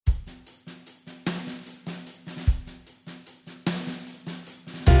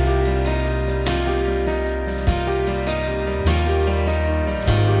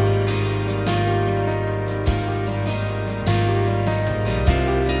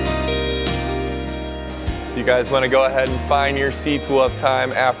You guys want to go ahead and find your seats, we'll have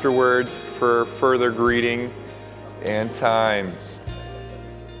time afterwards for further greeting and times.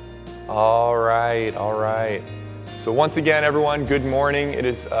 All right. So once again, everyone, good morning. It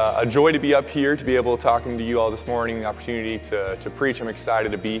is a joy to be up here, to be able to talking to you all this morning, the opportunity to preach. I'm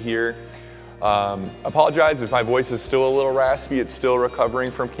excited to be here. Apologize if my voice is still a little raspy. It's still recovering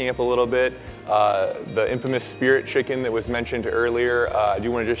from camp a little bit. The infamous spirit chicken that was mentioned earlier, I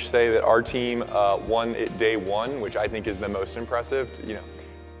do want to just say that our team won it day one, which I think is the most impressive.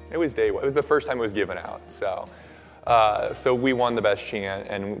 It was day one. It was the first time it was given out. So we won the best chant,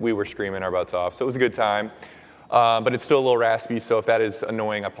 and we were screaming our butts off. So it was a good time. But it's still a little raspy, so if that is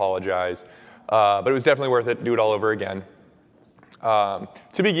annoying, I apologize. But it was definitely worth it. Do it all over again.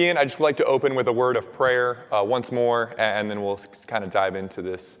 To begin, I just would like to open with a word of prayer once more, and then we'll kind of dive into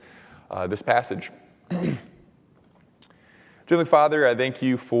this passage. Heavenly Father, I thank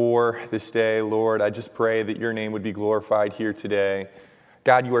you for this day, Lord. I just pray that your name would be glorified here today.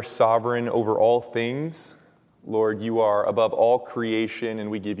 God, you are sovereign over all things. Lord, you are above all creation,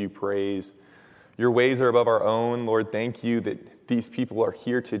 and we give you praise. Your ways are above our own. Lord, thank you that these people are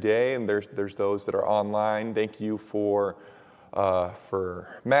here today, and there's those that are online. Thank you for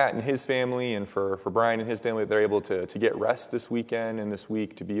Matt and his family, and for Brian and his family, that they're able to get rest this weekend and this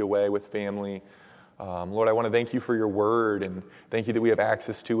week, to be away with family. Lord, I want to thank you for your word, and thank you that we have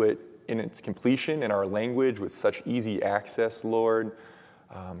access to it in its completion in our language with such easy access, Lord.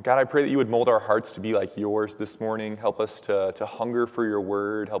 God, I pray that you would mold our hearts to be like yours this morning. Help us to hunger for your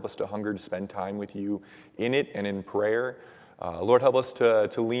word. Help us to hunger to spend time with you in it and in prayer. Lord, help us to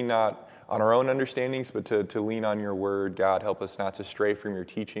lean not on our own understandings, but to lean on your word. God, help us not to stray from your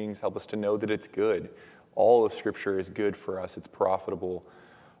teachings. Help us to know that it's good. All of Scripture is good for us. It's profitable.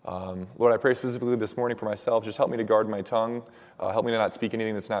 Lord, I pray specifically this morning for myself. Just help me to guard my tongue. Help me to not speak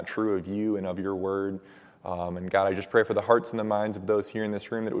anything that's not true of you and of your word. And God, I just pray for the hearts and the minds of those here in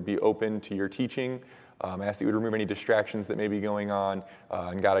this room that it would be open to your teaching. I ask that you would remove any distractions that may be going on.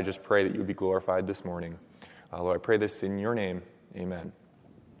 And God, I just pray that you would be glorified this morning. Lord, I pray this in your name. Amen.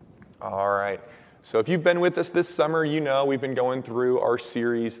 All right. So if you've been with us this summer, you know we've been going through our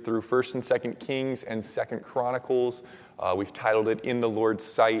series through 1st and 2nd Kings and 2nd Chronicles. We've titled it In the Lord's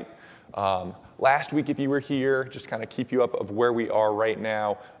Sight. Last week, if you were here, just kind of keep you up of where we are right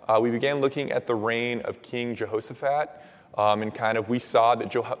now, we began looking at the reign of King Jehoshaphat, and we saw that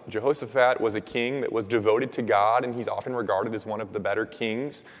Jehoshaphat was a king that was devoted to God, and he's often regarded as one of the better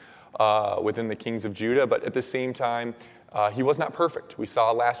kings within the kings of Judah, but at the same time, he was not perfect. We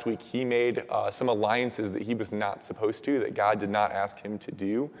saw last week he made some alliances that he was not supposed to, that God did not ask him to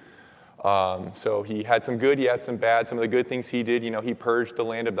do. So he had some good, he had some bad. Some of the good things he did, he purged the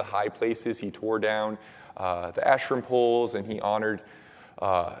land of the high places. He tore down the Asherim poles, and he honored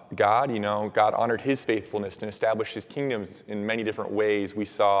God. God honored his faithfulness and established his kingdoms in many different ways. We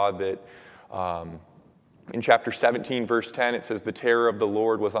saw that in chapter 17, verse 10, it says, "The terror of the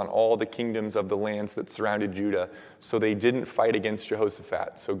Lord was on all the kingdoms of the lands that surrounded Judah, so they didn't fight against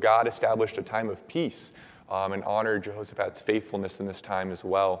Jehoshaphat." So God established a time of peace and honored Jehoshaphat's faithfulness in this time as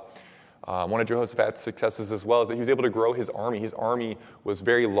well. One of Jehoshaphat's successes as well is that he was able to grow his army. His army was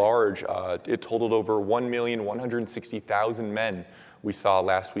very large. It totaled over 1,160,000 men, we saw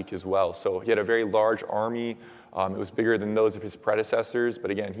last week as well. So he had a very large army. It was bigger than those of his predecessors,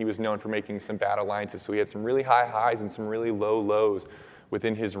 but again, he was known for making some bad alliances. So he had some really high highs and some really low lows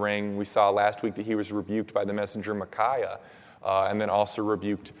within his reign. We saw last week that he was rebuked by the messenger Micaiah, and then also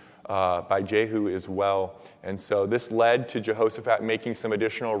rebuked by Jehu as well. And so this led to Jehoshaphat making some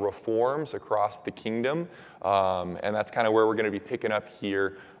additional reforms across the kingdom, and that's kind of where we're going to be picking up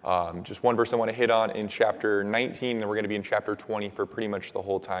here. Just one verse I want to hit on in chapter 19, and we're going to be in chapter 20 for pretty much the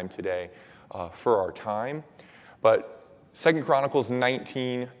whole time today for our time. But 2 Chronicles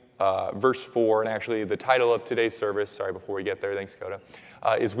 19, verse 4, and actually the title of today's service, before we get there, thanks, Coda,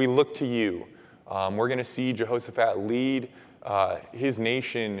 is We Look to You. We're going to see Jehoshaphat lead his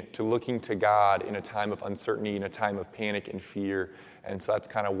nation to looking to God in a time of uncertainty, in a time of panic and fear. And so that's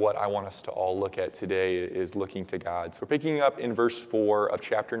kind of what I want us to all look at today, is looking to God. So we're picking up in verse 4 of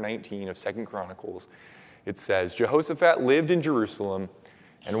chapter 19 of 2 Chronicles. It says, "Jehoshaphat lived in Jerusalem,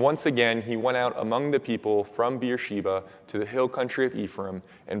 and once again he went out among the people from Beersheba to the hill country of Ephraim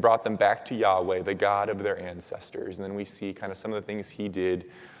and brought them back to Yahweh, the God of their ancestors." And then we see kind of some of the things he did.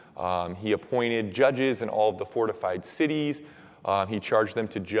 He appointed judges in all of the fortified cities. He charged them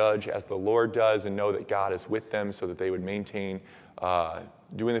to judge as the Lord does and know that God is with them, so that they would maintain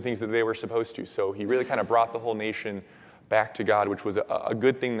doing the things that they were supposed to. So he really kind of brought the whole nation back to God, which was a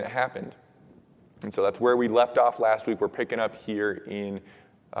good thing that happened. And so that's where we left off last week. We're picking up here in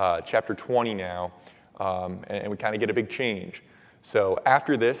chapter 20 now. and we kind of get a big change. So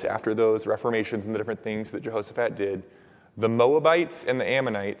after this, after those reformations and the different things that Jehoshaphat did, the Moabites and the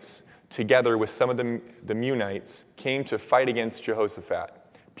Ammonites, together with some of the Meunites, came to fight against Jehoshaphat.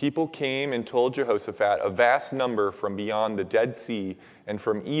 People came and told Jehoshaphat, a vast number from beyond the Dead Sea and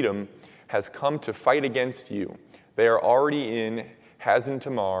from Edom has come to fight against you. They are already in Hazan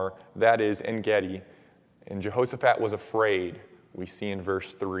Tamar, that is, En-Gedi. And Jehoshaphat was afraid, we see in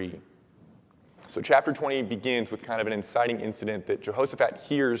verse 3. So chapter 20 begins with kind of an inciting incident that Jehoshaphat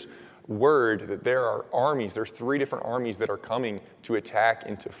hears word that there are armies, there's 3 different armies that are coming to attack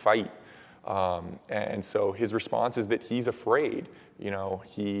and to fight. And so his response is that he's afraid.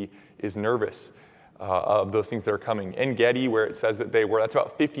 He is nervous of those things that are coming. En-Gedi, where it says that that's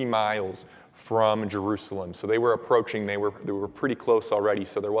about 50 miles from Jerusalem. So they were approaching, they were pretty close already,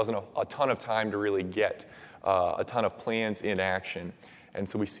 so there wasn't a ton of time to really get a ton of plans in action. And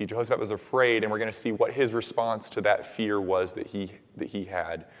so we see Jehoshaphat was afraid, and we're going to see what his response to that fear was that he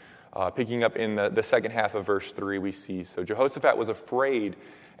had. Picking up in the second half of verse 3, we see, so Jehoshaphat was afraid,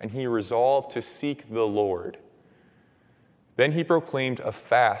 and he resolved to seek the Lord. Then he proclaimed a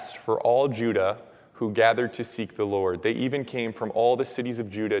fast for all Judah who gathered to seek the Lord. They even came from all the cities of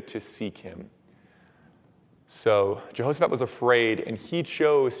Judah to seek him. So Jehoshaphat was afraid, and he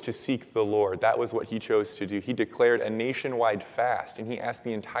chose to seek the Lord. That was what he chose to do. He declared a nationwide fast, and he asked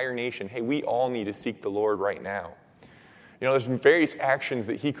the entire nation, hey, we all need to seek the Lord right now. There's various actions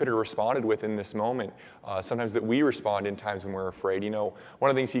that he could have responded with in this moment, sometimes that we respond in times when we're afraid. One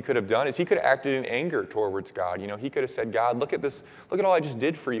of the things he could have done is he could have acted in anger towards God. He could have said, God, look at this, look at all I just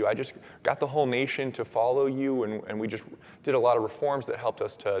did for you. I just got the whole nation to follow you, and we just did a lot of reforms that helped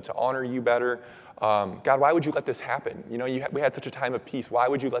us to honor you better. God, why would you let this happen? We had such a time of peace. Why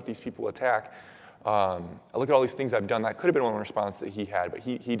would you let these people attack? Look at all these things I've done. That could have been one response that he had, but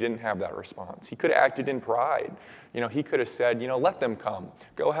he didn't have that response. He could have acted in pride. He could have said, let them come.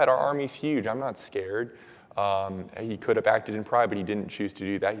 Go ahead, our army's huge. I'm not scared. He could have acted in pride, but he didn't choose to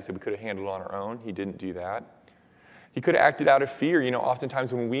do that. He said we could have handled it on our own. He didn't do that. He could have acted out of fear.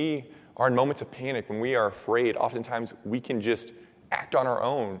 Oftentimes when we are in moments of panic, when we are afraid, oftentimes we can just act on our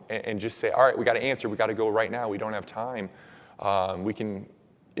own and just say, all right, we got to answer. We got to go right now. We don't have time. We can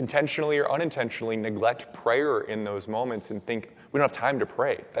intentionally or unintentionally neglect prayer in those moments and think we don't have time to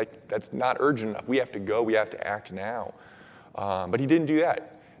pray. That's not urgent enough. We have to go. We have to act now. But he didn't do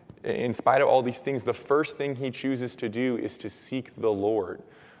that. In spite of all these things, the first thing he chooses to do is to seek the Lord.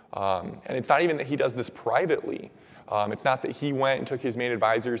 And it's not even that he does this privately. It's not that he went and took his main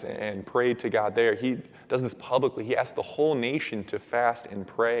advisors and prayed to God there. He does this publicly. He asked the whole nation to fast and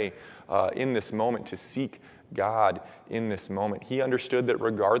pray in this moment, to seek God in this moment. He understood that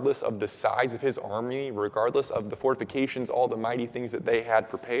regardless of the size of his army, regardless of the fortifications, all the mighty things that they had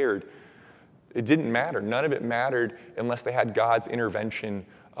prepared, it didn't matter. None of it mattered unless they had God's intervention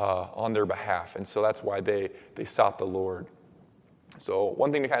on their behalf. And so that's why they sought the Lord. So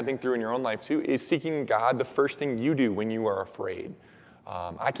one thing to kind of think through in your own life too is seeking God the first thing you do when you are afraid.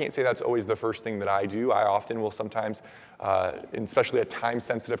 I can't say that's always the first thing that I do. I often will sometimes, especially a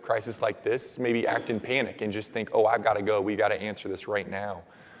time-sensitive crisis like this, maybe act in panic and just think, oh, I've got to go. We've got to answer this right now.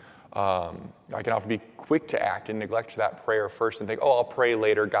 I can often be quick to act and neglect that prayer first and think, oh, I'll pray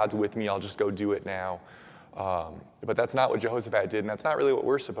later. God's with me. I'll just go do it now. But that's not what Jehoshaphat did, and that's not really what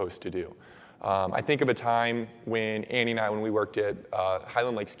we're supposed to do. I think of a time when Annie and I, when we worked at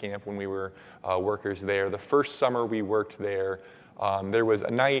Highland Lakes Camp, when we were workers there, the first summer we worked there, there was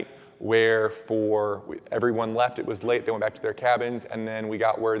a night where everyone left. It was late. They went back to their cabins, and then we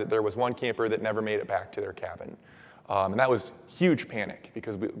got word that there was one camper that never made it back to their cabin. And that was huge panic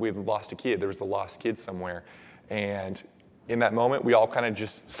because we had lost a kid. There was the lost kid somewhere. And in that moment, we all kind of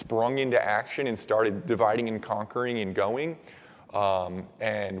just sprung into action and started dividing and conquering and going.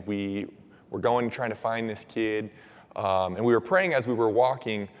 And we were going and trying to find this kid. And we were praying as we were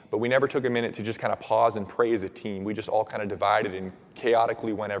walking, but we never took a minute to just kind of pause and pray as a team. We just all kind of divided and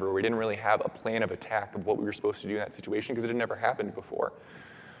chaotically went everywhere. We didn't really have a plan of attack of what we were supposed to do in that situation because it had never happened before.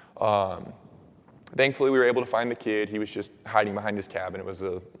 Thankfully, we were able to find the kid. He was just hiding behind his cabin. It was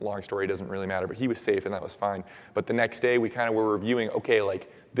a long story. It doesn't really matter, but he was safe, and that was fine. But the next day, we kind of were reviewing, okay,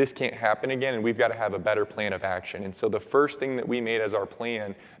 this can't happen again, and we've got to have a better plan of action. And so the first thing that we made as our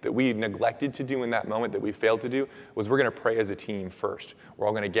plan that we neglected to do in that moment, that we failed to do, was we're going to pray as a team first. We're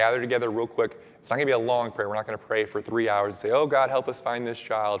all going to gather together real quick. It's not going to be a long prayer. We're not going to pray for 3 hours and say, oh, God, help us find this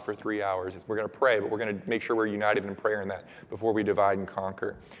child for 3 hours. We're going to pray, but we're going to make sure we're united in prayer in that before we divide and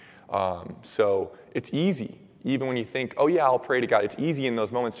conquer. So it's easy, even when you think, oh yeah, I'll pray to God. It's easy in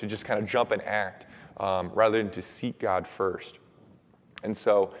those moments to just kind of jump and act rather than to seek God first. And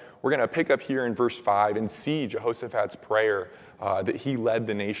so we're going to pick up here in verse 5 and see Jehoshaphat's prayer that he led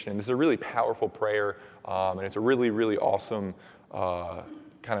the nation. This is a really powerful prayer, and it's a really, really awesome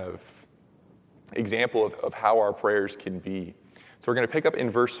kind of example of how our prayers can be. So we're going to pick up in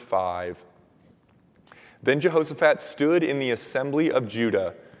verse 5. Then Jehoshaphat stood in the assembly of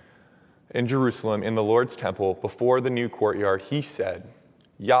Judah in Jerusalem in the Lord's temple before the new courtyard. He said,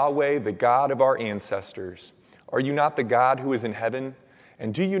 Yahweh, the God of our ancestors, are you not the God who is in heaven?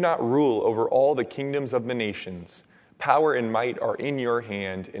 And do you not rule over all the kingdoms of the nations? Power and might are in your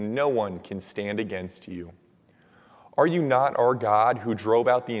hand, and no one can stand against you. Are you not our God who drove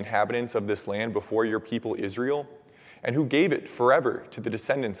out the inhabitants of this land before your people Israel, and who gave it forever to the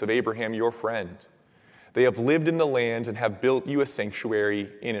descendants of Abraham your friend? They have lived in the land and have built you a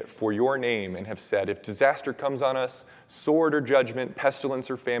sanctuary in it for your name, and have said, if disaster comes on us, sword or judgment, pestilence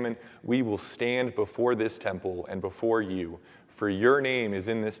or famine, we will stand before this temple and before you, for your name is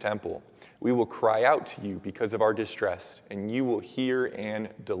in this temple. We will cry out to you because of our distress, and you will hear and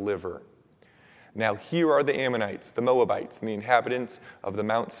deliver. Now here are the Ammonites, the Moabites, and the inhabitants of the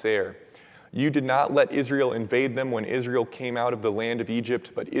Mount Seir. You did not let Israel invade them when Israel came out of the land of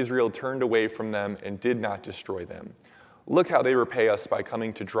Egypt, but Israel turned away from them and did not destroy them. Look how they repay us by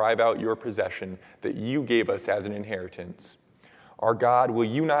coming to drive out your possession that you gave us as an inheritance. Our God, will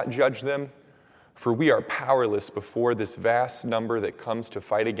you not judge them? For we are powerless before this vast number that comes to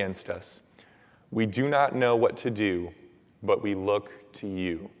fight against us. We do not know what to do, but we look to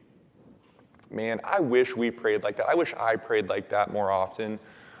you. Man, I wish we prayed like that. I wish I prayed like that more often.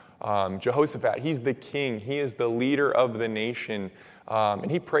 Jehoshaphat, he's the king. He is the leader of the nation. And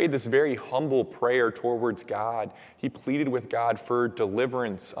he prayed this very humble prayer towards God. He pleaded with God for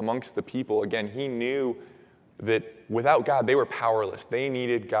deliverance amongst the people. Again, he knew that without God, they were powerless. They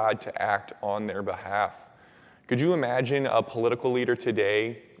needed God to act on their behalf. Could you imagine a political leader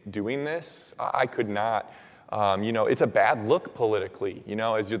today doing this? I could not. It's a bad look politically.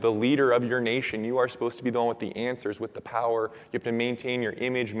 As you're the leader of your nation, you are supposed to be the one with the answers, with the power. You have to maintain your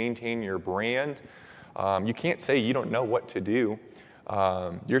image, maintain your brand. You can't say you don't know what to do.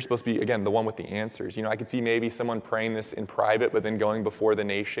 You're supposed to be, again, the one with the answers. I could see maybe someone praying this in private, but then going before the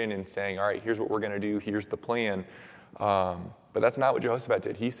nation and saying, all right, here's what we're going to do. Here's the plan. But that's not what Jehoshaphat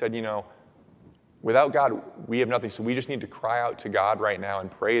did. He said, without God, we have nothing. So we just need to cry out to God right now and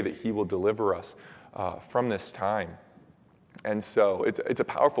pray that he will deliver us from this time. And so it's a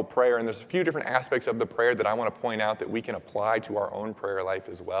powerful prayer, and there's a few different aspects of the prayer that I want to point out that we can apply to our own prayer life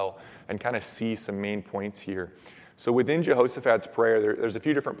as well and kind of see some main points here. So within Jehoshaphat's prayer, there's a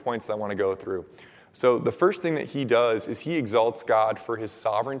few different points that I want to go through. So the first thing that he does is he exalts God for his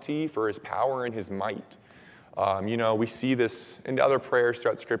sovereignty, for his power and his might. We see this in other prayers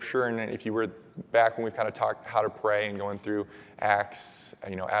throughout Scripture, and if you were back when we've kind of talked how to pray and going through Acts,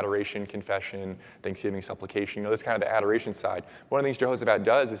 adoration, confession, thanksgiving, supplication, that's kind of the adoration side. One of the things Jehoshaphat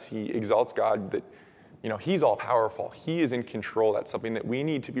does is he exalts God that, he's all powerful. He is in control. That's something that we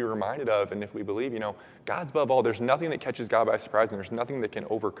need to be reminded of, and if we believe, God's above all. There's nothing that catches God by surprise, and there's nothing that can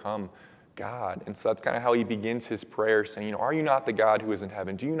overcome God. And so that's kind of how he begins his prayer, saying, are you not the God who is in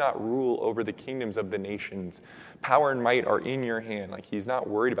heaven? Do you not rule over the kingdoms of the nations? Power and might are in your hand. He's not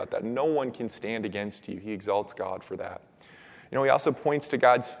worried about that. No one can stand against you. He exalts God for that. He also points to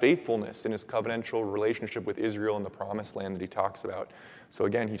God's faithfulness in his covenantal relationship with Israel in the promised land that he talks about. So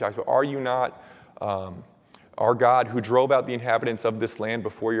again, he talks about, are you not our God who drove out the inhabitants of this land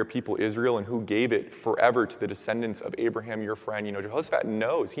before your people Israel and who gave it forever to the descendants of Abraham your friend? Jehoshaphat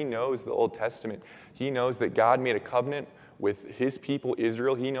knows. He knows the Old Testament. He knows that God made a covenant with his people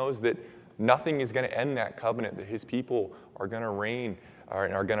Israel. He knows that nothing is going to end that covenant, that his people are going to reign,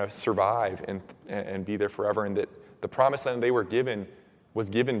 are going to survive and be there forever, and that the promised land they were given was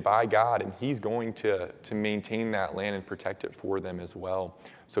given by God, and he's going to maintain that land and protect it for them as well.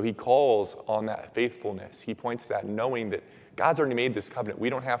 So he calls on that faithfulness. He points to that, knowing that God's already made this covenant. We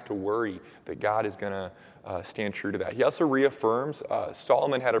don't have to worry that God is going to stand true to that. He also reaffirms,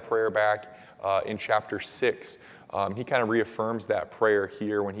 Solomon had a prayer back in chapter 6. He kind of reaffirms that prayer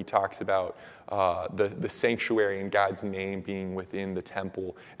here when he talks about the sanctuary and God's name being within the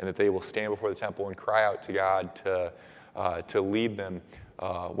temple, and that they will stand before the temple and cry out to God to lead them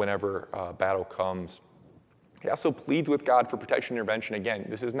whenever battle comes. He also pleads with God for protection and intervention. Again,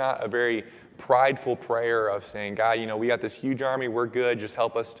 this is not a very prideful prayer of saying, God, we got this huge army, we're good, just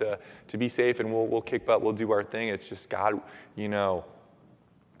help us to be safe, and we'll kick butt, we'll do our thing. It's just, God,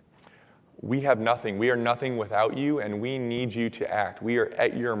 we have nothing. We are nothing without you, and we need you to act. We are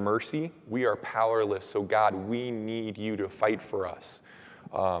at your mercy. We are powerless. So, God, we need you to fight for us.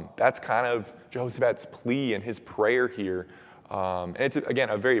 That's kind of Jehoshaphat's plea and his prayer here. And it's, again,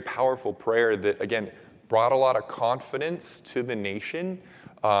 a very powerful prayer that, again, brought a lot of confidence to the nation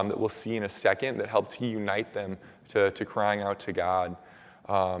that we'll see in a second, that helped to unite them to crying out to God.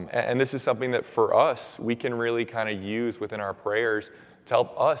 And this is something that for us, we can really kind of use within our prayers to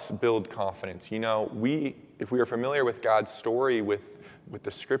help us build confidence. If we are familiar with God's story, with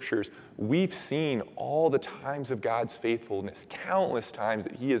the scriptures, we've seen all the times of God's faithfulness, countless times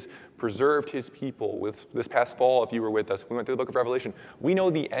that he has preserved his people. This past fall, if you were with us, we went through the book of Revelation. We know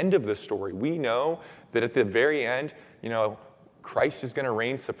the end of the story. We know that at the very end, Christ is going to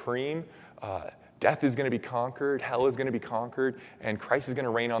reign supreme. Death is going to be conquered, hell is going to be conquered, and Christ is going to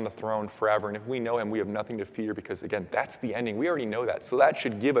reign on the throne forever. And if we know him, we have nothing to fear because, again, that's the ending. We already know that. So that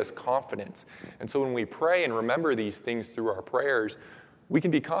should give us confidence. And so when we pray and remember these things through our prayers, we can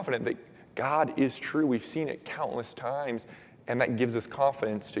be confident that God is true. We've seen it countless times, and that gives us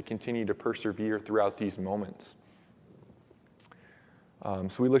confidence to continue to persevere throughout these moments.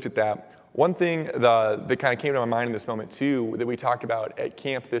 So we looked at that. One thing that kind of came to my mind in this moment, too, that we talked about at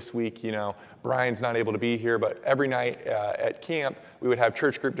camp this week, Brian's not able to be here, but every night at camp, we would have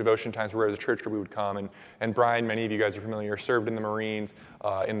church group devotion times where as a church group we would come. And Brian, many of you guys are familiar, served in the Marines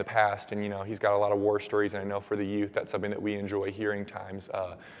in the past, and, he's got a lot of war stories, and I know for the youth, that's something that we enjoy hearing times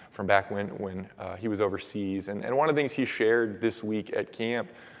from back when he was overseas. And one of the things he shared this week at camp,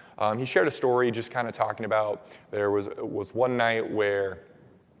 he shared a story just kind of talking about there was one night where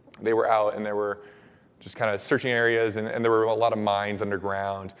they were out and they were just kind of searching areas, and there were a lot of mines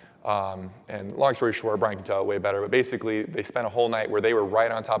underground. And long story short, Brian can tell it way better, but basically they spent a whole night where they were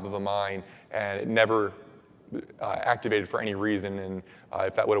right on top of a mine, and it never activated for any reason. And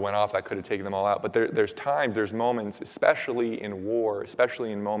if that would have went off, that could have taken them all out. But there's moments, especially in war,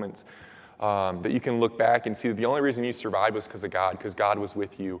 especially in moments that you can look back and see that the only reason you survived was because God was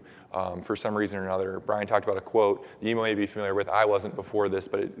with you for some reason or another. Brian talked about a quote that you may be familiar with. I wasn't before this,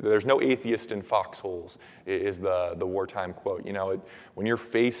 but there's no atheist in foxholes is the wartime quote. When you're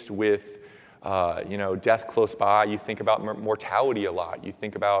faced with death close by, you think about mortality a lot. You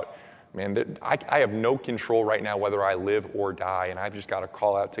think about, man, I have no control right now whether I live or die, and I've just got to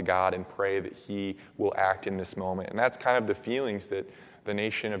call out to God and pray that he will act in this moment. And that's kind of the feelings that the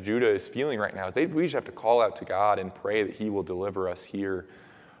nation of Judah is feeling right now. We just have to call out to God and pray that he will deliver us here.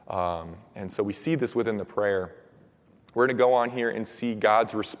 And so we see this within the prayer. We're going to go on here and see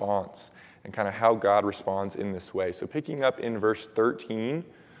God's response and kind of how God responds in this way. So picking up in verse 13,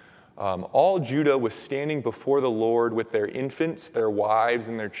 all Judah was standing before the Lord with their infants, their wives,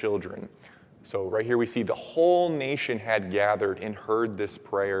 and their children. So right here we see the whole nation had gathered and heard this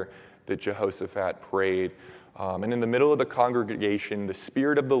prayer that Jehoshaphat prayed. And in the middle of the congregation, the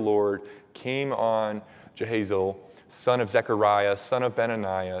Spirit of the Lord came on Jehaziel, son of Zechariah, son of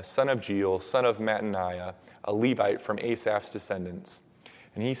Benaniah, son of Jeiel, son of Mattaniah, a Levite from Asaph's descendants.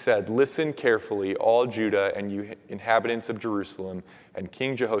 And he said, "Listen carefully, all Judah and you inhabitants of Jerusalem, and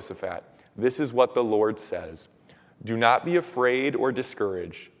King Jehoshaphat. This is what the Lord says. Do not be afraid or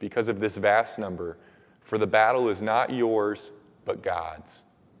discouraged because of this vast number, for the battle is not yours, but God's.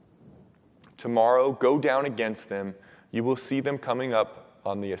 Tomorrow go down against them. You will see them coming up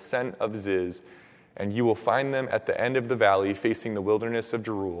on the ascent of Ziz, and you will find them at the end of the valley facing the wilderness of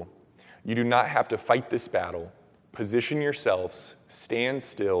Jeruel. You do not have to fight this battle. Position yourselves, stand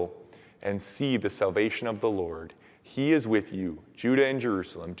still, and see the salvation of the Lord. He is with you, Judah and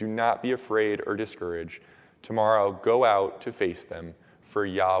Jerusalem. Do not be afraid or discouraged. Tomorrow go out to face them, for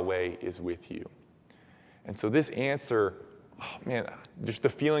Yahweh is with you." And so this answer, just the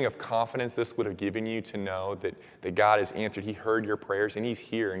feeling of confidence this would have given you to know that God has answered. He heard your prayers, and he's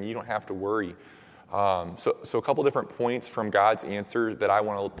here, and you don't have to worry. So a couple different points from God's answer that I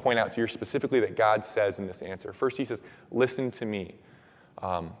want to point out to you specifically that God says in this answer. First, he says, listen to me.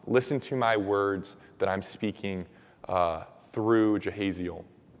 Listen to my words that I'm speaking through Jehaziel.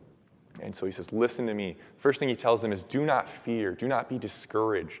 And so he says, listen to me. First thing he tells them is, do not fear. Do not be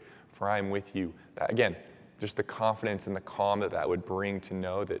discouraged, for I am with you. Again, just the confidence and the calm that would bring to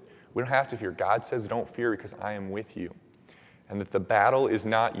know that we don't have to fear. God says, don't fear because I am with you. And that the battle is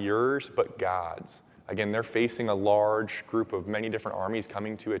not yours, but God's. Again, they're facing a large group of many different armies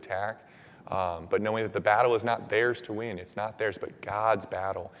coming to attack, but knowing that the battle is not theirs to win. It's not theirs, but God's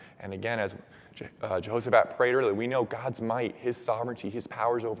battle. And again, as Jehoshaphat prayed earlier, we know God's might, his sovereignty, his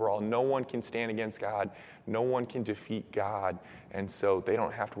powers overall. No one can stand against God. No one can defeat God. And so they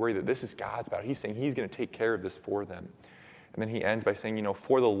don't have to worry that this is God's battle. He's saying he's going to take care of this for them. And then he ends by saying,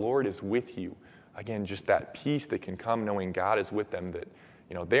 for the Lord is with you. Again, just that peace that can come knowing God is with them, that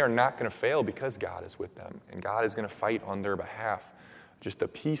they are not going to fail because God is with them, and God is going to fight on their behalf. Just the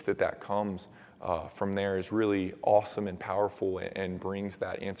peace that comes from there is really awesome and powerful and brings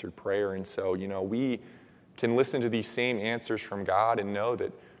that answered prayer. And so, we can listen to these same answers from God and know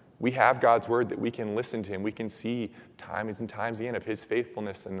that we have God's word, that we can listen to him. We can see times and times again of his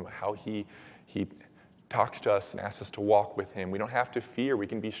faithfulness and how he talks to us and asks us to walk with him. We don't have to fear. We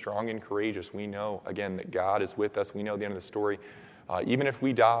can be strong and courageous. We know, again, that God is with us. We know the end of the story. Even if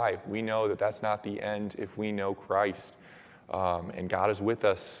we die, we know that that's not the end if we know Christ. And God is with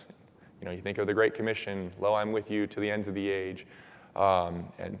us. You think of the Great Commission, lo, I'm with you to the ends of the age.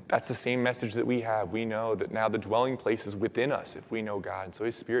 And that's the same message that we have. We know that now the dwelling place is within us if we know God. And so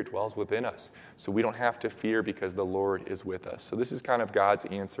his Spirit dwells within us. So we don't have to fear because the Lord is with us. So this is kind of God's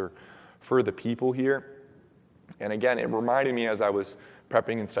answer for the people here. And again, it reminded me as I was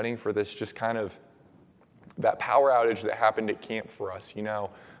prepping and studying for this, just kind of that power outage that happened at camp for us.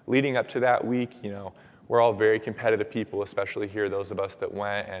 Leading up to that week, we're all very competitive people, especially here, those of us that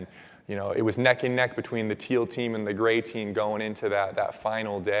went. And it was neck and neck between the teal team and the gray team going into that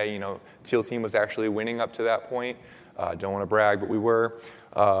final day. Teal team was actually winning up to that point. Don't want to brag, but we were.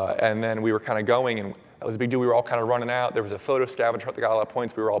 And then we were kind of going, and that was a big deal. We were all kind of running out. There was a photo scavenger hunt that got a lot of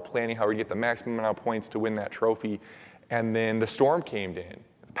points. We were all planning how we'd get the maximum amount of points to win that trophy. And then the storm came in.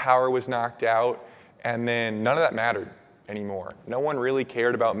 The power was knocked out, and then none of that mattered anymore. No one really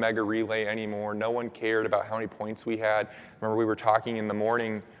cared about mega relay anymore. No one cared about how many points we had. Remember, we were talking in the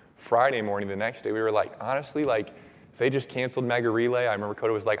morning, Friday morning, the next day, we were like, honestly, if they just canceled mega relay, I remember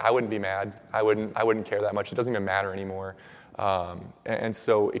Coda was like, I wouldn't be mad. I wouldn't care that much. It doesn't even matter anymore. And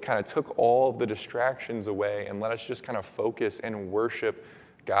so it kind of took all of the distractions away and let us just kind of focus and worship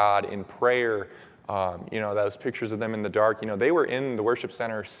God in prayer. Those pictures of them in the dark, they were in the worship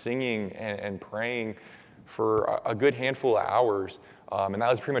center singing and praying for a good handful of hours. And that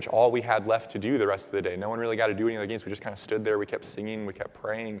was pretty much all we had left to do the rest of the day. No one really got to do any of the games. We just kind of stood there. We kept singing. We kept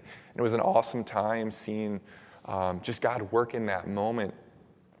praying. And it was an awesome time seeing just God work in that moment.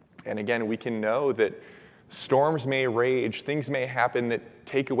 And again, we can know that storms may rage. Things may happen that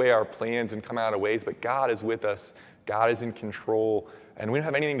take away our plans and come out of ways. But God is with us. God is in control. And we don't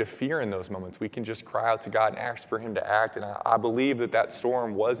have anything to fear in those moments. We can just cry out to God and ask for him to act. And I believe that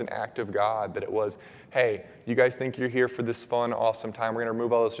storm was an act of God, that it was, hey, you guys think you're here for this fun, awesome time. We're going to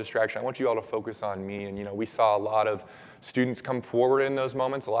remove all those distractions. I want you all to focus on me. And, we saw a lot of students come forward in those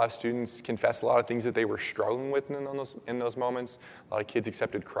moments. A lot of students confessed a lot of things that they were struggling with in those moments. A lot of kids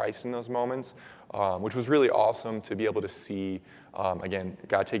accepted Christ in those moments, which was really awesome to be able to see, again,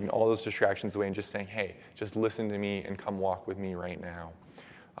 God taking all those distractions away and just saying, hey, just listen to me and come walk with me right now.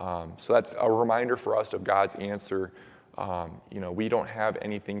 So that's a reminder for us of God's answer. We don't have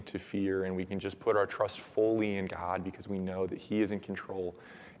anything to fear, and we can just put our trust fully in God because we know that he is in control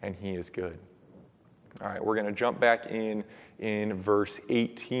and he is good. All right, we're going to jump back in verse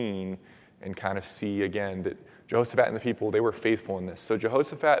 18 and kind of see again that Jehoshaphat and the people, they were faithful in this. So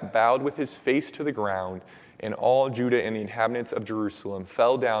Jehoshaphat bowed with his face to the ground, and all Judah and the inhabitants of Jerusalem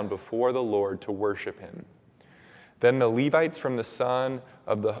fell down before the Lord to worship him. Then the Levites from the son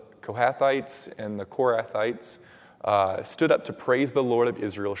of the Kohathites and the Korathites stood up to praise the Lord of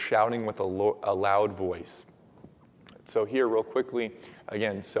Israel, shouting with a loud voice. So here, real quickly,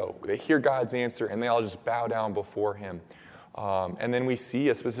 again, so they hear God's answer, and they all just bow down before him. And then we see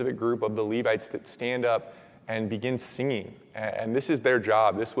a specific group of the Levites that stand up and begin singing. And this is their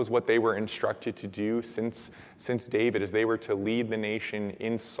job. This was what they were instructed to do since David, as they were to lead the nation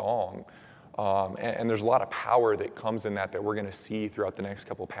in song. And there's a lot of power that comes in that we're going to see throughout the next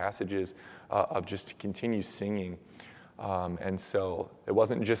couple passages of just to continue singing. And so it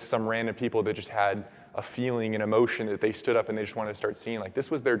wasn't just some random people that just had a feeling and emotion that they stood up and they just wanted to start singing. This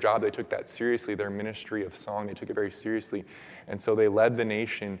was their job. They took that seriously, their ministry of song. They took it very seriously. And so they led the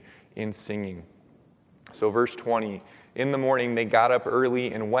nation in singing. So verse 20, in the morning they got up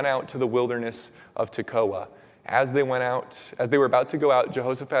early and went out to the wilderness of Tekoa. As they were about to go out,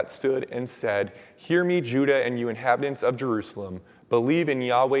 Jehoshaphat stood and said, "Hear me, Judah, and you inhabitants of Jerusalem. Believe in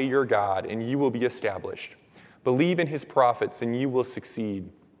Yahweh your God, and you will be established. Believe in his prophets, and you will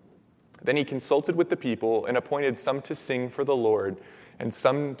succeed." Then he consulted with the people and appointed some to sing for the Lord and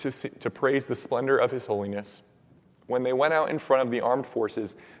some to praise the splendor of his holiness. When they went out in front of the armed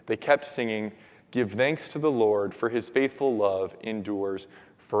forces, they kept singing, "Give thanks to the Lord, for his faithful love endures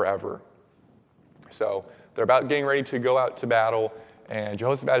forever." So they're about getting ready to go out to battle, and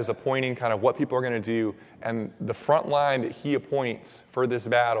Jehoshaphat is appointing kind of what people are going to do. And the front line that he appoints for this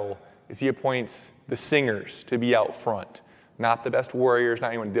battle is he appoints the singers to be out front. Not the best warriors, not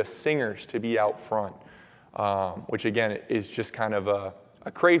anyone, the singers to be out front, which again is just kind of a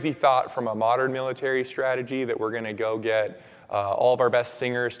crazy thought from a modern military strategy that we're going to go get all of our best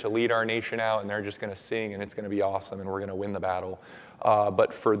singers to lead our nation out, and they're just going to sing, and it's going to be awesome, and we're going to win the battle.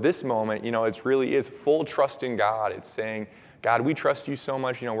 But for this moment, it really is full trust in God. It's saying, God, we trust you so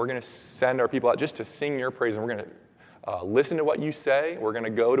much. We're going to send our people out just to sing your praise, and we're going to listen to what you say. We're going to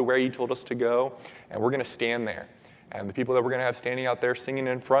go to where you told us to go, and we're going to stand there. And the people that we're going to have standing out there singing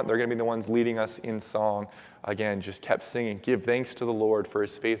in front, they're going to be the ones leading us in song. Again, just kept singing, give thanks to the Lord, for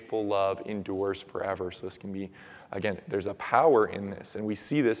his faithful love endures forever. So this can be, again, there's a power in this. And we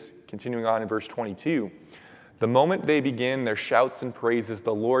see this continuing on in verse 22. The moment they begin their shouts and praises,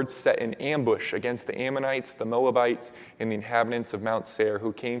 the Lord set an ambush against the Ammonites, the Moabites, and the inhabitants of Mount Seir,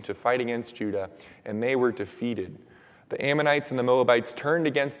 who came to fight against Judah, and they were defeated. The Ammonites and the Moabites turned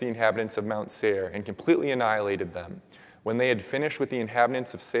against the inhabitants of Mount Seir and completely annihilated them. When they had finished with the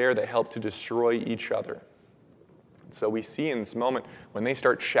inhabitants of Seir, they helped to destroy each other. So we see in this moment, when they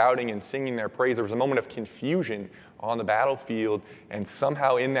start shouting and singing their praise, there was a moment of confusion on the battlefield, and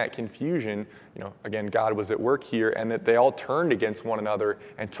somehow in that confusion, again, God was at work here, and that they all turned against one another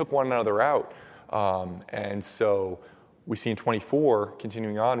and took one another out. And so we see in 24,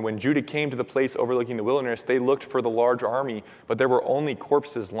 continuing on, when Judah came to the place overlooking the wilderness, they looked for the large army, but there were only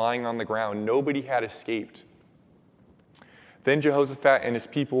corpses lying on the ground. Nobody had escaped. Then Jehoshaphat and his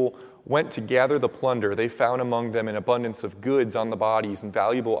people went to gather the plunder. They found among them an abundance of goods on the bodies and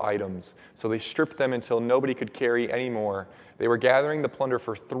valuable items. So they stripped them until nobody could carry any more. They were gathering the plunder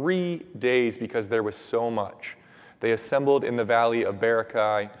for 3 days because there was so much. They assembled in the valley of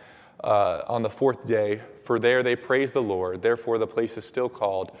Barakai on the 4th day, for there they praised the Lord. Therefore the place is still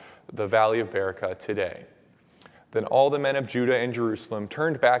called the Valley of Barakah today. Then all the men of Judah and Jerusalem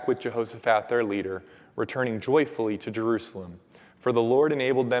turned back with Jehoshaphat their leader, returning joyfully to Jerusalem. For the Lord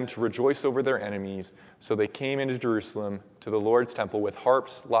enabled them to rejoice over their enemies, so they came into Jerusalem to the Lord's temple with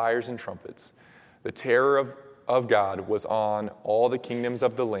harps, lyres, and trumpets. The terror of God was on all the kingdoms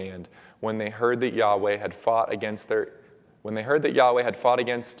of the land when they heard that Yahweh had fought against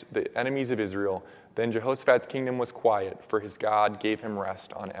the enemies of Israel. Then Jehoshaphat's kingdom was quiet, for his God gave him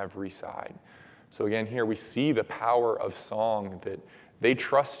rest on every side. So again, here we see the power of song, that they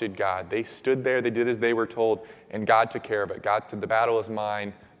trusted God. They stood there, they did as they were told, and God took care of it. God said, the battle is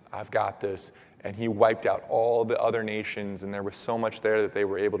mine, I've got this. And he wiped out all the other nations, and there was so much there that they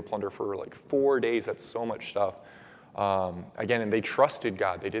were able to plunder for like 4 days. That's so much stuff. Again, and they trusted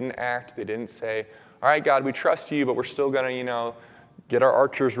God. They didn't act, they didn't say, all right, God, we trust you, but we're still going to, get our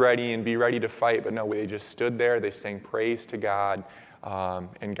archers ready and be ready to fight. But no, they just stood there, they sang praise to God,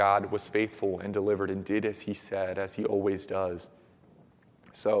 and God was faithful and delivered and did as he said, as he always does.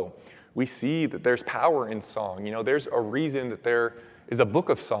 So we see that there's power in song. There's a reason that there is a book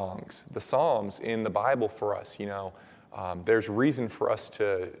of songs, the Psalms in the Bible for us. There's reason for us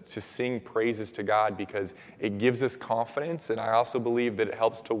to sing praises to God because it gives us confidence, and I also believe that it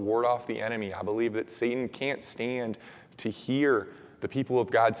helps to ward off the enemy. I believe that Satan can't stand to hear the people of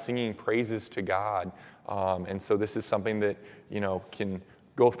God singing praises to God. And so this is something that, can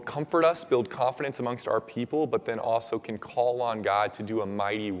both comfort us, build confidence amongst our people, but then also can call on God to do a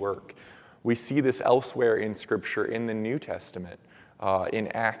mighty work. We see this elsewhere in Scripture in the New Testament. In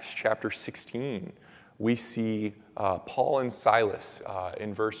Acts chapter 16, we see Paul and Silas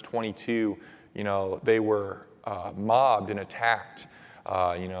in verse 22. They were mobbed and attacked.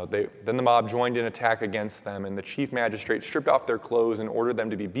 Then the mob joined in attack against them, and the chief magistrate stripped off their clothes and ordered them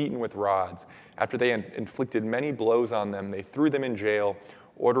to be beaten with rods. After they had inflicted many blows on them, they threw them in jail,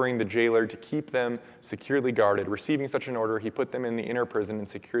 ordering the jailer to keep them securely guarded. Receiving such an order, he put them in the inner prison and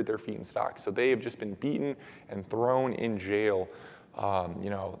secured their feet in stocks. So they have just been beaten and thrown in jail.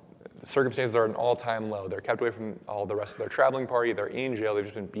 The circumstances are at an all-time low. They're kept away from all the rest of their traveling party. They're in jail. They've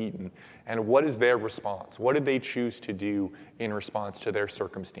just been beaten. And what is their response? What did they choose to do in response to their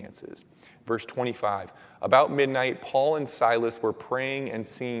circumstances? Verse 25, about midnight, Paul and Silas were praying and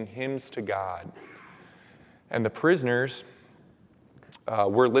singing hymns to God. And the prisoners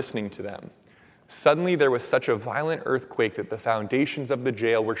were listening to them. Suddenly there was such a violent earthquake that the foundations of the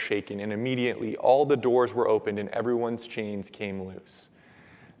jail were shaken, and immediately all the doors were opened and everyone's chains came loose.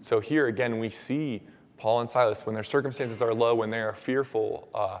 So here again we see Paul and Silas, when their circumstances are low, when they are fearful,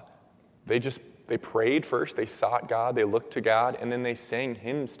 they prayed first, they sought God, they looked to God, and then they sang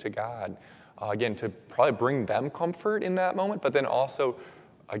hymns to God. Again, to probably bring them comfort in that moment, but then also,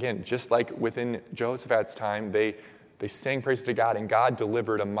 again, just like within Jehoshaphat's time, they sang praise to God, and God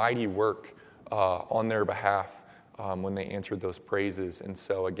delivered a mighty work on their behalf when they answered those praises. And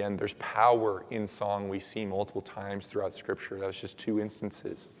so, again, there's power in song we see multiple times throughout Scripture. That was just 2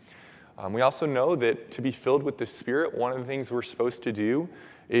 instances. We also know that to be filled with the Spirit, one of the things we're supposed to do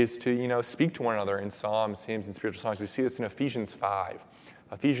is to, speak to one another in psalms, hymns, and spiritual songs. We see this in Ephesians 5.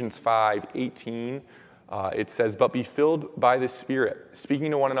 Ephesians 5:18, it says, "But be filled by the Spirit, speaking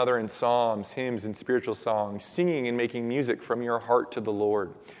to one another in psalms, hymns, and spiritual songs, singing and making music from your heart to the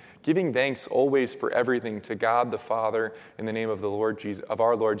Lord, giving thanks always for everything to God the Father in the name of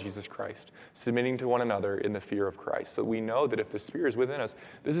our Lord Jesus Christ, submitting to one another in the fear of Christ." So we know that if the Spirit is within us,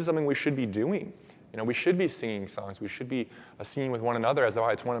 this is something we should be doing. We should be singing songs. We should be singing with one another. As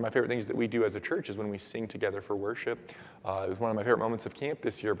it's one of my favorite things that we do as a church is when we sing together for worship. It was one of my favorite moments of camp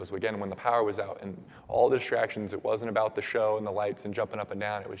this year was, again, when the power was out and all the distractions. It wasn't about the show and the lights and jumping up and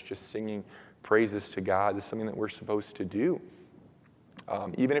down. It was just singing praises to God. This is something that we're supposed to do.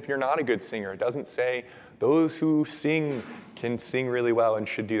 Even if you're not a good singer, it doesn't say those who sing can sing really well and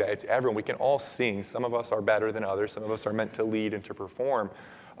should do that. It's everyone. We can all sing. Some of us are better than others. Some of us are meant to lead and to perform.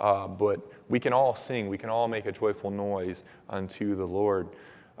 But we can all sing. We can all make a joyful noise unto the Lord.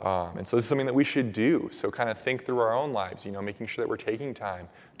 And so this is something that we should do. So kind of think through our own lives, making sure that we're taking time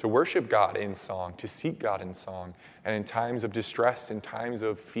to worship God in song, to seek God in song. And in times of distress, in times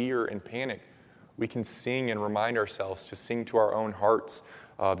of fear and panic, we can sing and remind ourselves to sing to our own hearts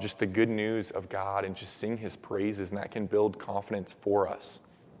of just the good news of God and just sing his praises. And that can build confidence for us.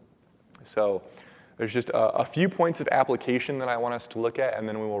 So there's just a few points of application that I want us to look at, and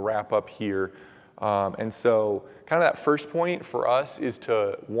then we will wrap up here. And so kind of that first point for us is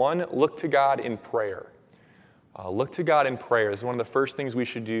to, one, look to God in prayer. Look to God in prayer. This is one of the first things we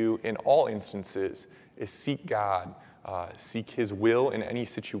should do in all instances is seek God, seek his will in any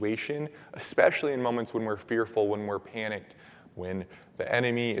situation, especially in moments when we're fearful, when we're panicked, when the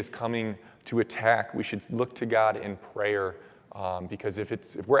enemy is coming to attack. We should look to God in prayer. Because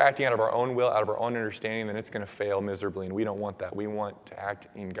if we're acting out of our own will, out of our own understanding, then it's going to fail miserably, and we don't want that. We want to act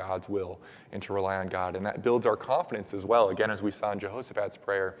in God's will and to rely on God, and that builds our confidence as well. Again, as we saw in Jehoshaphat's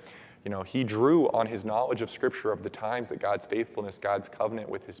prayer, he drew on his knowledge of Scripture of the times that God's faithfulness, God's covenant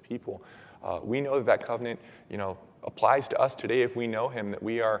with his people. We know that covenant, applies to us today if we know him, that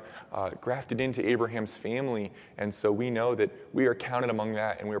we are grafted into Abraham's family, and so we know that we are counted among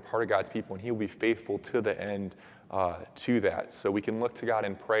that, and we are part of God's people, and he will be faithful to the end to that. So we can look to God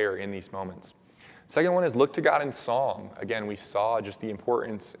in prayer in these moments. Second one is look to God in song. Again, we saw just the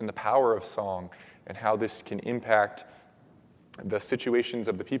importance and the power of song and how this can impact the situations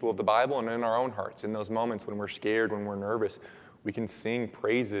of the people of the Bible and in our own hearts. In those moments when we're scared, when we're nervous, we can sing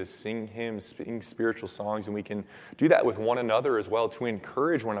praises, sing hymns, sing spiritual songs, and we can do that with one another as well to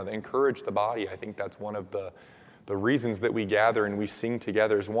encourage one another, encourage the body. I think that's one of the reasons that we gather and we sing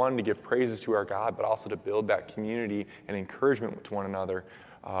together is, one, to give praises to our God, but also to build that community and encouragement to one another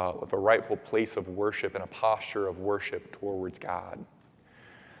with a rightful place of worship and a posture of worship towards God.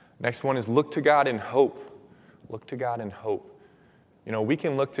 Next one is look to God in hope. Look to God in hope. We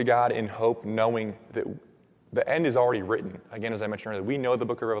can look to God in hope knowing that the end is already written. Again, as I mentioned earlier, we know the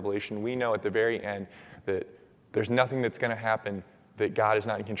book of Revelation. We know at the very end that there's nothing that's going to happen that God is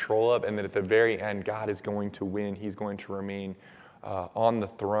not in control of, and that at the very end, God is going to win. He's going to remain on the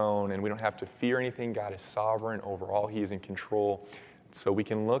throne, and we don't have to fear anything. God is sovereign over all. He is in control. So we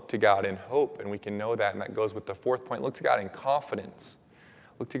can look to God in hope, and we can know that, and that goes with the fourth point. Look to God in confidence.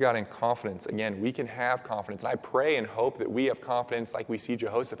 Look to God in confidence. Again, we can have confidence, and I pray and hope that we have confidence like we see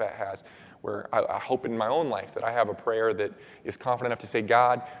Jehoshaphat has, where I hope in my own life that I have a prayer that is confident enough to say,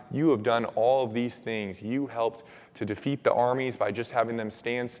 God, you have done all of these things. You helped to defeat the armies by just having them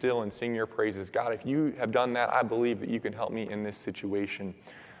stand still and sing your praises. God, if you have done that, I believe that you can help me in this situation,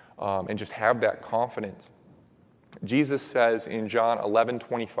 and just have that confidence. Jesus says in John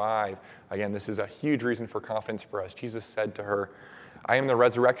 11:25, again, this is a huge reason for confidence for us. Jesus said to her, I am the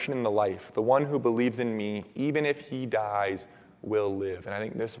resurrection and the life. The one who believes in me, even if he dies, will live. And I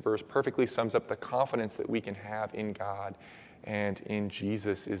think this verse perfectly sums up the confidence that we can have in God and in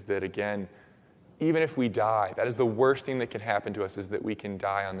Jesus, is that, again, even if we die, that is the worst thing that can happen to us, is that we can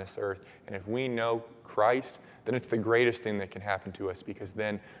die on this earth. And if we know Christ, then it's the greatest thing that can happen to us, because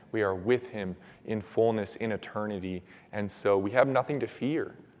then we are with him in fullness in eternity. And so we have nothing to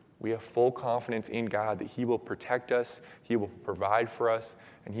fear. We have full confidence in God that he will protect us, he will provide for us,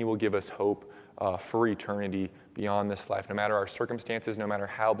 and he will give us hope for eternity beyond this life. No matter our circumstances, no matter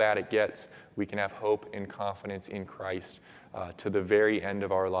how bad it gets, we can have hope and confidence in Christ to the very end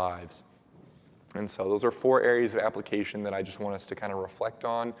of our lives. And so those are 4 areas of application that I just want us to kind of reflect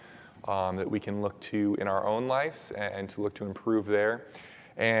on, that we can look to in our own lives and to look to improve there.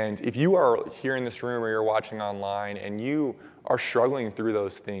 And if you are here in this room or you're watching online and you are struggling through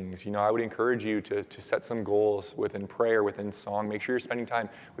those things, I would encourage you to set some goals within prayer, within song. Make sure you're spending time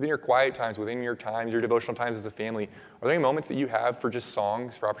within your quiet times, within your times, your devotional times as a family. Are there any moments that you have for just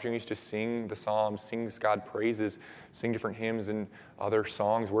songs, for opportunities to sing the Psalms, sing God praises, sing different hymns and other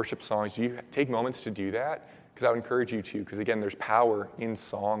songs, worship songs? Do you take moments to do that? Because I would encourage you to, because again, there's power in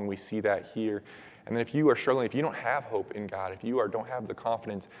song. We see that here. And then if you are struggling, if you don't have hope in God, if you don't have the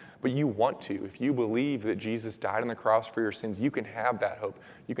confidence, but you want to, if you believe that Jesus died on the cross for your sins, you can have that hope.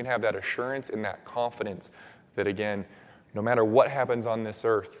 You can have that assurance and that confidence that, again, no matter what happens on this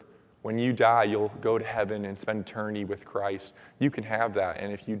earth, when you die, you'll go to heaven and spend eternity with Christ. You can have that.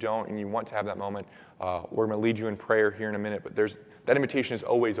 And if you don't and you want to have that moment, we're going to lead you in prayer here in a minute. But that invitation is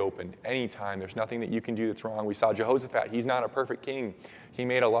always open, anytime. There's nothing that you can do that's wrong. We saw Jehoshaphat. He's not a perfect king. He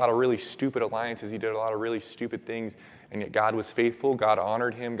made a lot of really stupid alliances. He did a lot of really stupid things. And yet God was faithful. God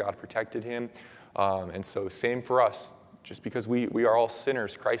honored him. God protected him. And so same for us. Just because we are all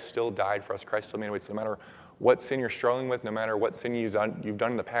sinners, Christ still died for us. Christ still made a way. So no matter what sin you're struggling with, no matter what sin you've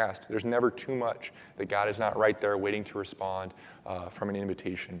done in the past, there's never too much that God is not right there waiting to respond from an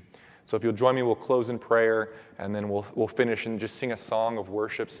invitation. So if you'll join me, we'll close in prayer, and then we'll finish and just sing a song of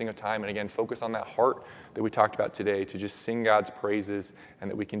worship, sing a time, and again, focus on that heart that we talked about today, to just sing God's praises, and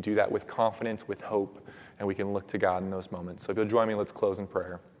that we can do that with confidence, with hope, and we can look to God in those moments. So if you'll join me, let's close in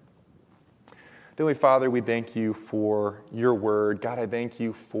prayer. Dearly Father, we thank you for your word. God, I thank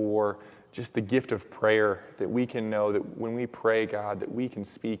you for just the gift of prayer, that we can know that when we pray, God, that we can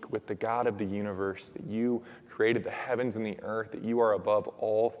speak with the God of the universe, that you created the heavens and the earth, that you are above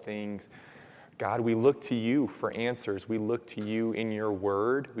all things. God, we look to you for answers. We look to you in your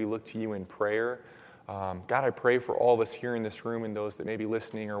word. We look to you in prayer. God, I pray for all of us here in this room and those that may be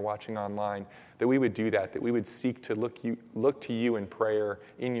listening or watching online, that we would do that we would seek to look to you in prayer,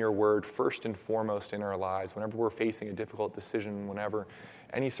 in your word, first and foremost in our lives. Whenever we're facing a difficult decision, whenever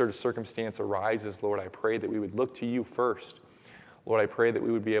any sort of circumstance arises, Lord, I pray that we would look to you first. Lord, I pray that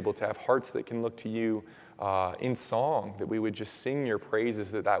we would be able to have hearts that can look to you in song, that we would just sing your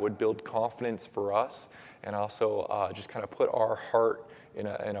praises, that would build confidence for us, and also just kind of put our heart in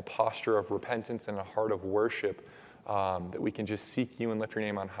a posture of repentance and a heart of worship, that we can just seek you and lift your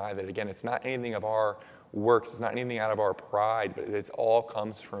name on high, that again, it's not anything of our works, it's not anything out of our pride, but it all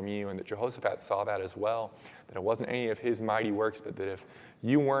comes from you, and that Jehoshaphat saw that as well, that it wasn't any of his mighty works, but that if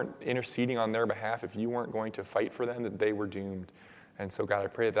you weren't interceding on their behalf, if you weren't going to fight for them, that they were doomed. And so, God, I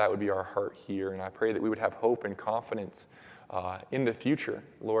pray that would be our heart here, and I pray that we would have hope and confidence in the future,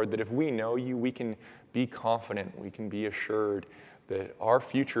 Lord, that if we know you, we can be confident, we can be assured that our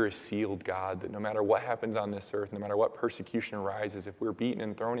future is sealed, God, that no matter what happens on this earth, no matter what persecution arises, if we're beaten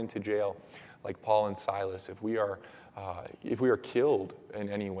and thrown into jail like Paul and Silas, if we are killed in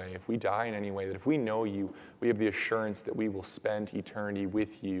any way, if we die in any way, that if we know you, we have the assurance that we will spend eternity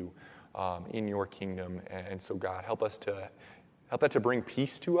with you in your kingdom. And so, God, help that to bring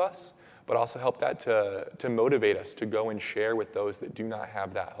peace to us, but also help that to motivate us to go and share with those that do not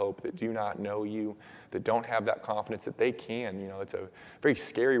have that hope, that do not know you, that don't have that confidence that they can. It's a very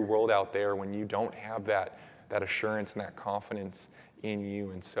scary world out there when you don't have that assurance and that confidence in you.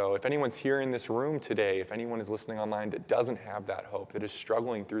 And so if anyone's here in this room today, if anyone is listening online that doesn't have that hope, that is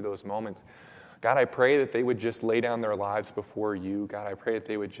struggling through those moments, God, I pray that they would just lay down their lives before you. God, I pray that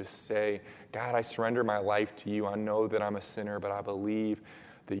they would just say, God, I surrender my life to you. I know that I'm a sinner, but I believe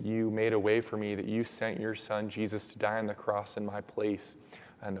that you made a way for me, that you sent your son, Jesus, to die on the cross in my place,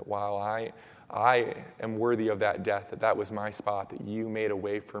 and that while I am worthy of that death, that was my spot, that you made a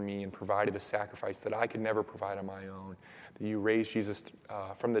way for me and provided a sacrifice that I could never provide on my own, that you raised Jesus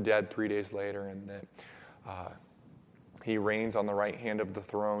from the dead 3 days later, and that he reigns on the right hand of the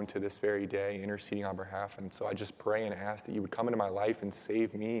throne to this very day, interceding on behalf. And so I just pray and ask that you would come into my life and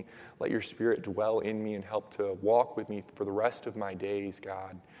save me. Let your Spirit dwell in me and help to walk with me for the rest of my days,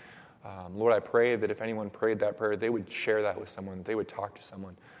 God. Lord, I pray that if anyone prayed that prayer, they would share that with someone, they would talk to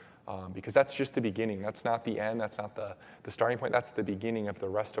someone. Because that's just the beginning. That's not the end. That's not the starting point. That's the beginning of the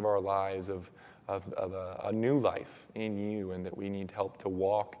rest of our lives, of a new life in you, and that we need help to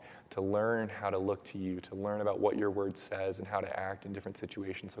walk, to learn how to look to you, to learn about what your word says and how to act in different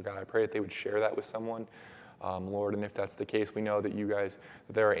situations. So God, I pray that they would share that with someone, Lord, and if that's the case, we know that that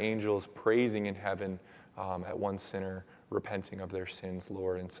there are angels praising in heaven at one sinner repenting of their sins,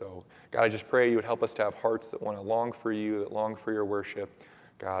 Lord. And so, God, I just pray you would help us to have hearts that want to long for you, that long for your worship,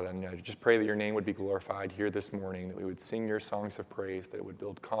 God, and I just pray that your name would be glorified here this morning, that we would sing your songs of praise, that it would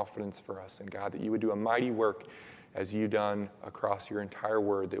build confidence for us, and God, that you would do a mighty work as you've done across your entire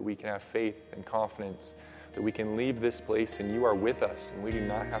word, that we can have faith and confidence, that we can leave this place and you are with us, and we do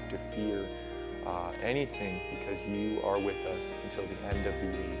not have to fear anything, because you are with us until the end of the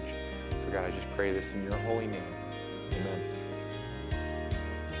age. So God, I just pray this in your holy name. Amen.